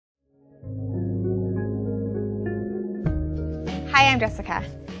Hi, I'm Jessica,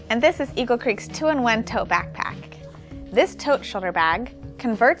 and this is Eagle Creek's 2-in-1 tote backpack. This tote shoulder bag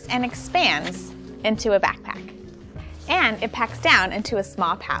converts and expands into a backpack, and it packs down into a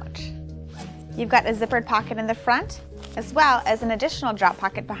small pouch. You've got a zippered pocket in the front, as well as an additional drop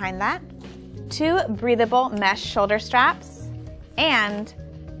pocket behind that, 2 breathable mesh shoulder straps, and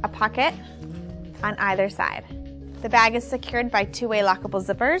a pocket on either side. The bag is secured by 2-way lockable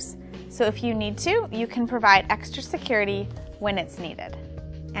zippers, so if you need to, you can provide extra security when it's needed.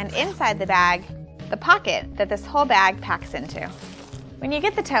 And inside the bag, the pocket that this whole bag packs into. When you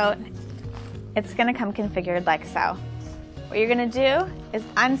get the tote, it's going to come configured like so. What you're going to do is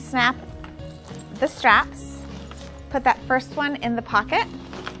unsnap the straps, put that first one in the pocket,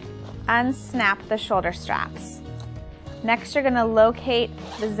 unsnap the shoulder straps. Next, you're going to locate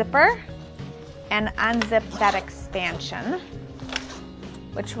the zipper and unzip that expansion,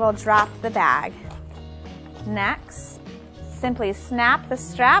 which will drop the bag. Next, simply snap the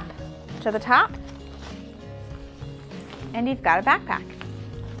strap to the top, and you've got a backpack.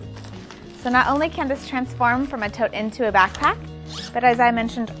 So not only can this transform from a tote into a backpack, but as I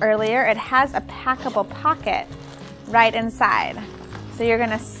mentioned earlier, it has a packable pocket right inside. So you're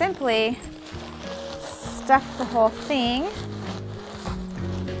gonna simply stuff the whole thing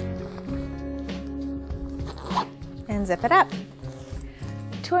and zip it up.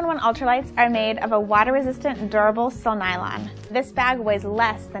 2-in-1 ultralights are made of a water-resistant, durable sil nylon. This bag weighs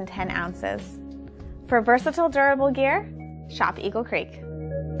less than 10 ounces. For versatile, durable gear, shop Eagle Creek.